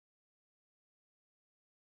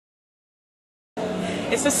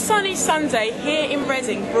It's a sunny Sunday here in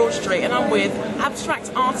Reading, Broad Street, and I'm with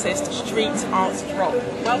abstract artist Street Art Drop.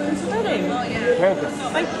 Welcome to Reading. Welcome.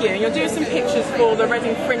 Thank you. And you're doing some pictures for the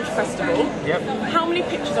Reading Fringe Festival. Yep. How many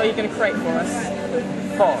pictures are you going to create for us?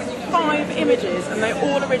 5. 5 images, and they're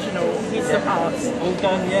all original pieces of art. All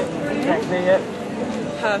done, yep. Exactly, yep.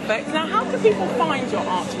 Perfect. Now, how can people find your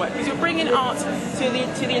artwork? Because you're bringing art to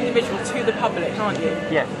the individual, to the public, aren't you?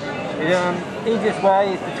 Yes. The easiest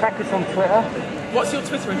way is to track us on Twitter. What's your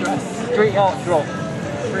Twitter address? Street Art Drop.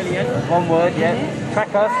 Brilliant. One word, yeah. Track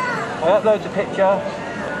us. I upload the picture,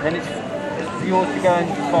 then it's for yours to go and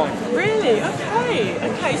find. Really? Okay.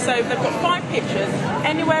 Okay, so they've got 5 pictures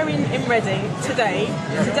anywhere in Reading today,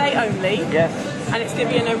 today only. Yes. And it's going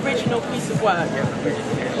to be an original piece of work. Yep,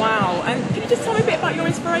 original, yes. Wow. And can you just tell me a bit about your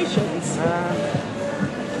inspirations?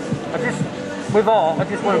 With art, I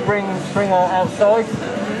just want to bring art outside,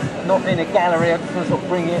 not in a gallery. I just want to sort of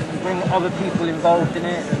bring it and bring other people involved in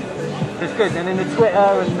it. It's good. And in the Twitter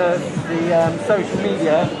and the social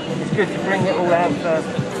media, it's good to bring it all out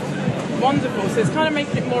first. Wonderful. So it's kind of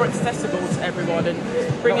making it more accessible to everyone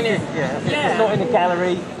and bringing it. Yeah. It's not in a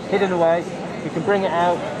gallery, hidden away. You can bring it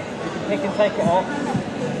out. You can take it off.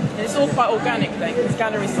 And it's all quite organic then, because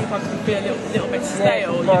galleries sometimes can feel a little bit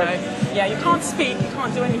stale, you right. know. Yeah, you can't speak, you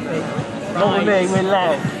can't do anything. Not with me, we're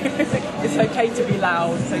loud. It's okay to be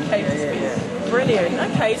loud, it's okay to speak. Yeah. Brilliant.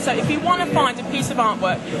 Okay, so if you want to find a piece of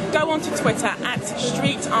artwork, go onto Twitter at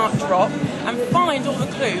Street Art Drop and find all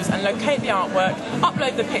the clues and locate the artwork,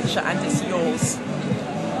 upload the picture, and it's yours.